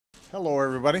Hello,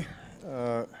 everybody.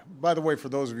 By the way, for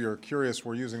those of you who are curious,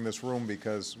 we're using this room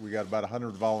because we got about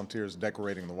 100 volunteers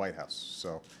decorating the White House,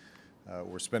 so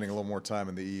we're spending a little more time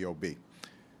in the EOB.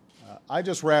 I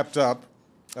just wrapped up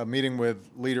a meeting with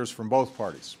leaders from both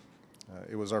parties.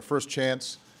 It was our first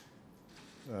chance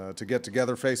to get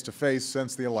together face-to-face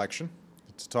since the election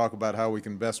to talk about how we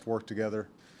can best work together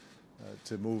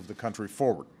to move the country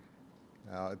forward.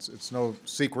 Now, it's no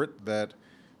secret that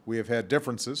we have had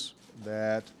differences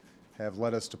that have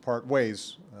led us to part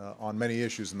ways on many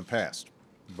issues in the past.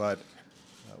 But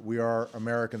we are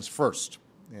Americans first,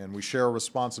 and we share a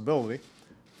responsibility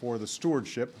for the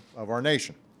stewardship of our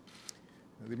nation.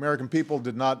 The American people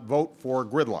did not vote for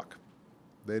gridlock.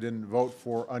 They didn't vote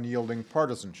for unyielding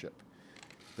partisanship.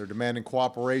 They're demanding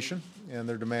cooperation, and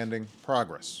they're demanding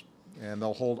progress. And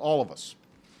they'll hold all of us,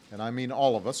 and I mean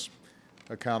all of us,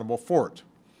 accountable for it.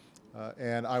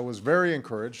 And I was very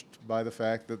encouraged by the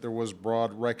fact that there was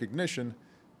broad recognition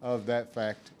of that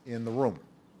fact in the room.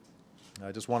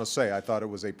 I just want to say I thought it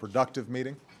was a productive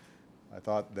meeting. I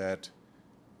thought that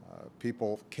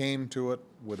people came to it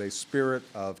with a spirit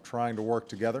of trying to work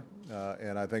together,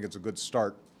 and I think it's a good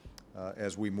start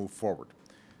as we move forward.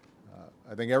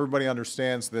 I think everybody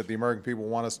understands that the American people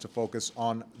want us to focus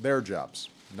on their jobs,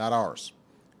 not ours.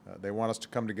 They want us to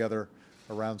come together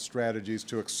around strategies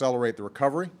to accelerate the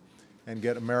recovery and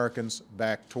get Americans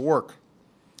back to work.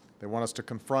 They want us to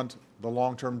confront the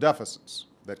long-term deficits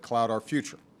that cloud our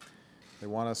future. They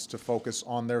want us to focus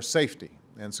on their safety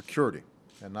and security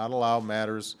and not allow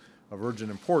matters of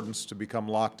urgent importance to become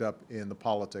locked up in the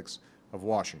politics of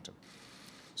Washington.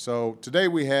 So today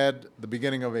we had the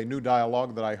beginning of a new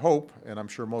dialogue that I hope, and I'm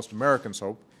sure most Americans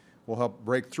hope, will help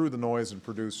break through the noise and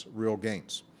produce real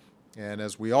gains. And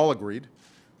as we all agreed,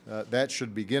 that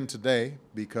should begin today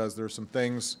because there are some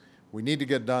things we need to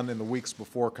get done in the weeks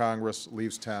before Congress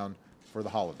leaves town for the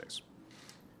holidays.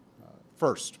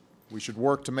 First, we should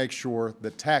work to make sure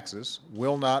that taxes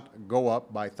will not go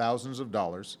up by thousands of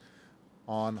dollars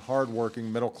on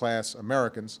hardworking middle-class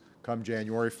Americans come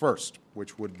January 1st,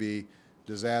 which would be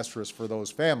disastrous for those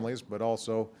families, but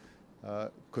also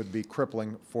could be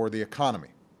crippling for the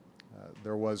economy.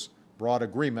 There was broad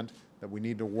agreement that we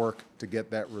need to work to get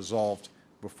that resolved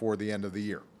before the end of the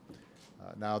year.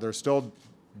 Now, there's still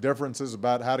differences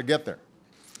about how to get there.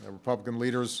 Republican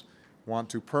leaders want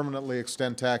to permanently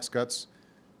extend tax cuts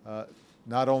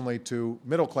not only to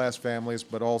middle-class families,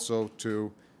 but also to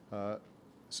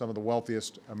some of the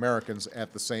wealthiest Americans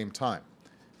at the same time.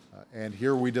 And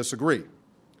here we disagree.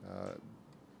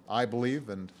 I believe,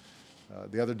 and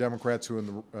the other Democrats who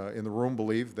in the room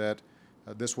believe, that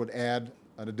this would add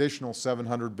an additional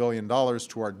 $700 billion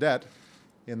to our debt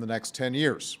in the next 10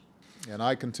 years. And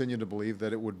I continue to believe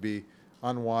that it would be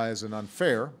unwise and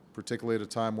unfair, particularly at a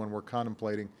time when we're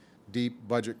contemplating deep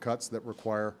budget cuts that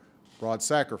require broad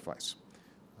sacrifice.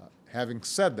 Having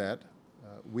said that,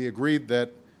 we agreed that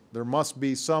there must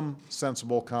be some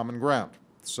sensible common ground.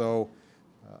 So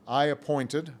I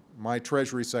appointed my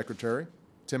Treasury Secretary,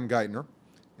 Tim Geithner,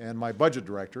 and my Budget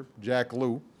Director, Jack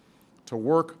Lew, to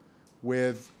work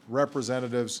with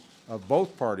representatives of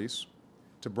both parties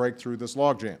to break through this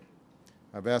logjam.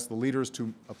 I've asked the leaders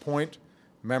to appoint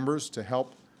members to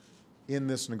help in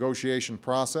this negotiation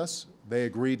process. They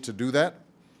agreed to do that.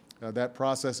 That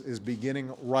process is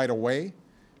beginning right away,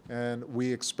 and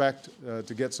we expect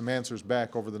to get some answers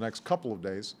back over the next couple of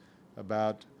days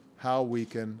about how we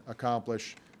can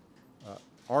accomplish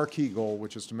our key goal,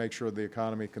 which is to make sure the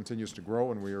economy continues to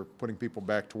grow and we are putting people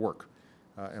back to work.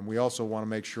 And we also want to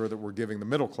make sure that we're giving the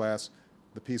middle class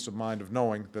the peace of mind of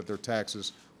knowing that their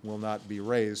taxes will not be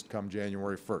raised come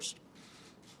January 1st.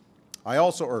 I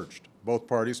also urged both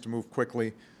parties to move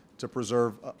quickly to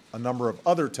preserve a number of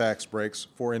other tax breaks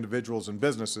for individuals and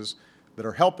businesses that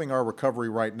are helping our recovery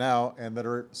right now and that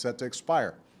are set to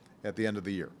expire at the end of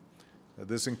the year.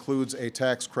 This includes a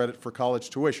tax credit for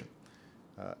college tuition,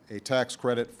 a tax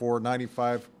credit for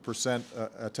 95%,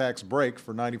 a tax break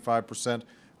for 95%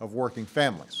 of working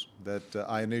families that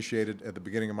I initiated at the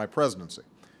beginning of my presidency,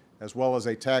 as well as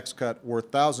a tax cut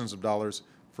worth thousands of dollars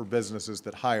for businesses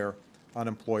that hire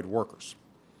unemployed workers.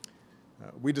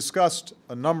 We discussed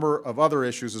a number of other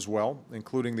issues as well,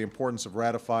 including the importance of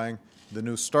ratifying the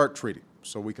New START treaty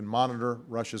so we can monitor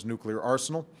Russia's nuclear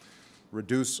arsenal,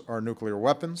 reduce our nuclear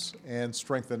weapons, and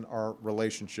strengthen our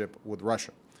relationship with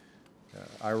Russia.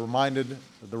 I reminded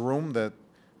the room that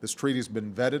this treaty has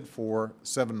been vetted for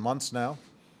 7 months now.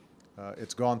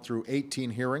 It's gone through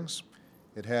 18 hearings.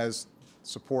 It has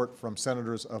support from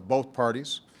senators of both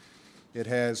parties. It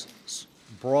has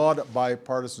broad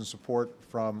bipartisan support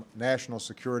from national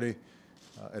security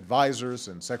advisors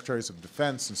and secretaries of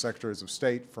defense and secretaries of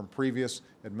state from previous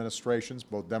administrations,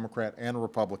 both Democrat and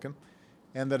Republican,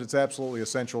 and that it's absolutely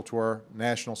essential to our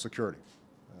national security.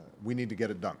 We need to get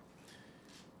it done.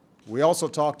 We also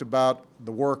talked about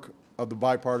the work of the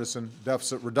Bipartisan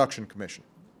Deficit Reduction Commission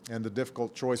and the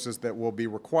difficult choices that will be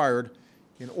required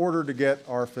in order to get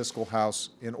our fiscal house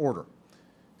in order.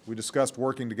 We discussed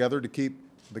working together to keep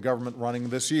the government running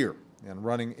this year and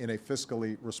running in a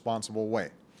fiscally responsible way.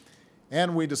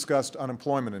 And we discussed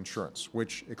unemployment insurance,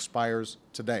 which expires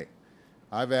today.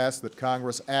 I've asked that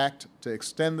Congress act to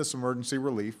extend this emergency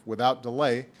relief without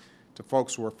delay to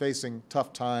folks who are facing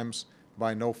tough times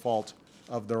by no fault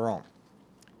of their own.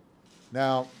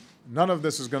 Now, none of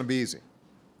this is going to be easy.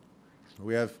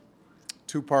 We have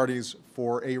two parties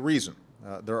for a reason.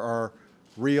 There are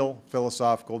real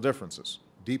philosophical differences,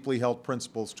 deeply held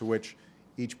principles to which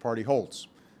each party holds.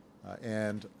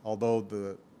 And although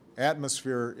the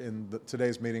atmosphere in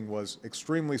today's meeting was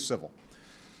extremely civil,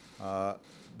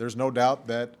 there's no doubt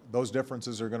that those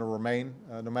differences are going to remain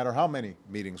no matter how many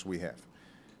meetings we have.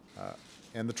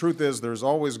 And the truth is there's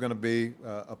always going to be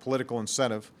a political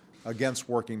incentive against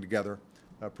working together,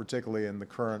 particularly in the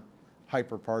current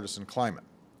hyper-partisan climate.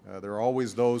 There are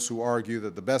always those who argue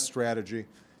that the best strategy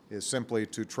is simply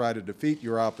to try to defeat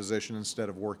your opposition instead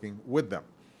of working with them.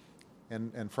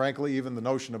 And frankly, even the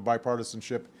notion of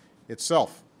bipartisanship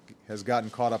itself has gotten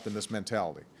caught up in this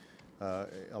mentality.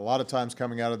 A lot of times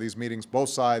coming out of these meetings, both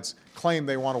sides claim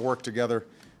they want to work together,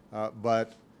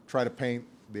 but try to paint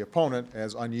the opponent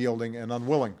as unyielding and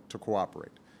unwilling to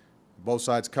cooperate. Both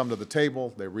sides come to the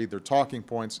table, they read their talking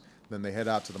points, then they head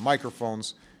out to the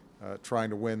microphones trying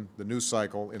to win the news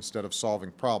cycle instead of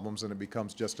solving problems, and it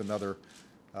becomes just another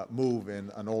move in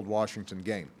an old Washington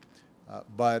game.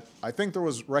 But I think there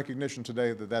was recognition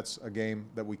today that that's a game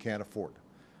that we can't afford.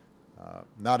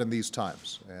 Not in these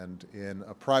times. And in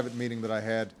a private meeting that I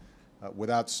had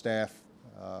without staff,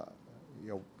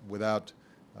 without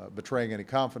betraying any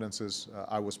confidences,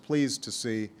 I was pleased to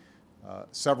see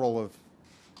several of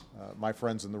my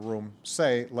friends in the room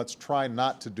say, let's try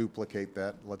not to duplicate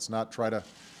that. Let's not try to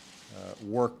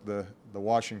work the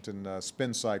Washington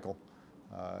spin cycle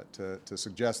to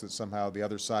suggest that somehow the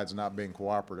other side's not being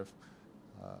cooperative.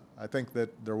 I think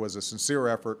that there was a sincere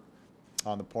effort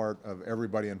on the part of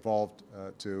everybody involved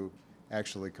to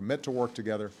actually commit to work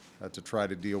together to try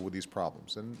to deal with these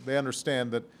problems. And they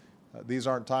understand that these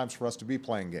aren't times for us to be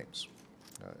playing games.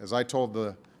 As I told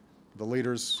the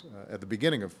leaders at the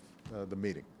beginning of the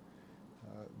meeting,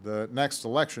 the next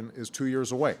election is 2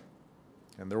 years away,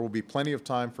 and there will be plenty of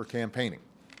time for campaigning.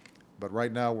 But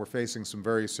right now we're facing some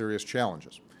very serious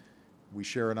challenges. We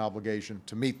share an obligation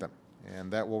to meet them,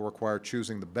 and that will require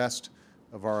choosing the best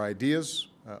of our ideas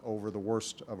over the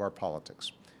worst of our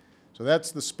politics. So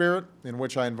that's the spirit in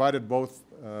which I invited both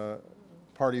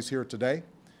parties here today.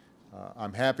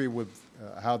 I'm happy with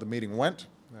how the meeting went,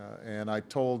 and I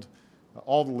told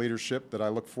all the leadership that I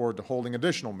look forward to holding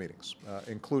additional meetings,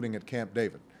 including at Camp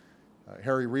David.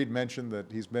 Harry Reid mentioned that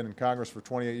he's been in Congress for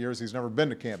 28 years. He's never been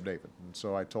to Camp David. And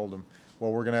so I told him,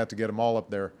 well, we're going to have to get them all up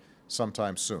there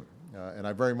sometime soon. And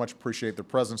I very much appreciate their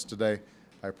presence today.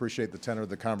 I appreciate the tenor of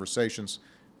the conversations.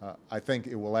 I think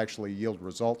it will actually yield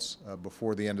results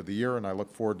before the end of the year, and I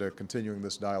look forward to continuing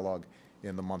this dialogue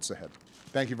in the months ahead.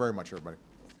 Thank you very much, everybody.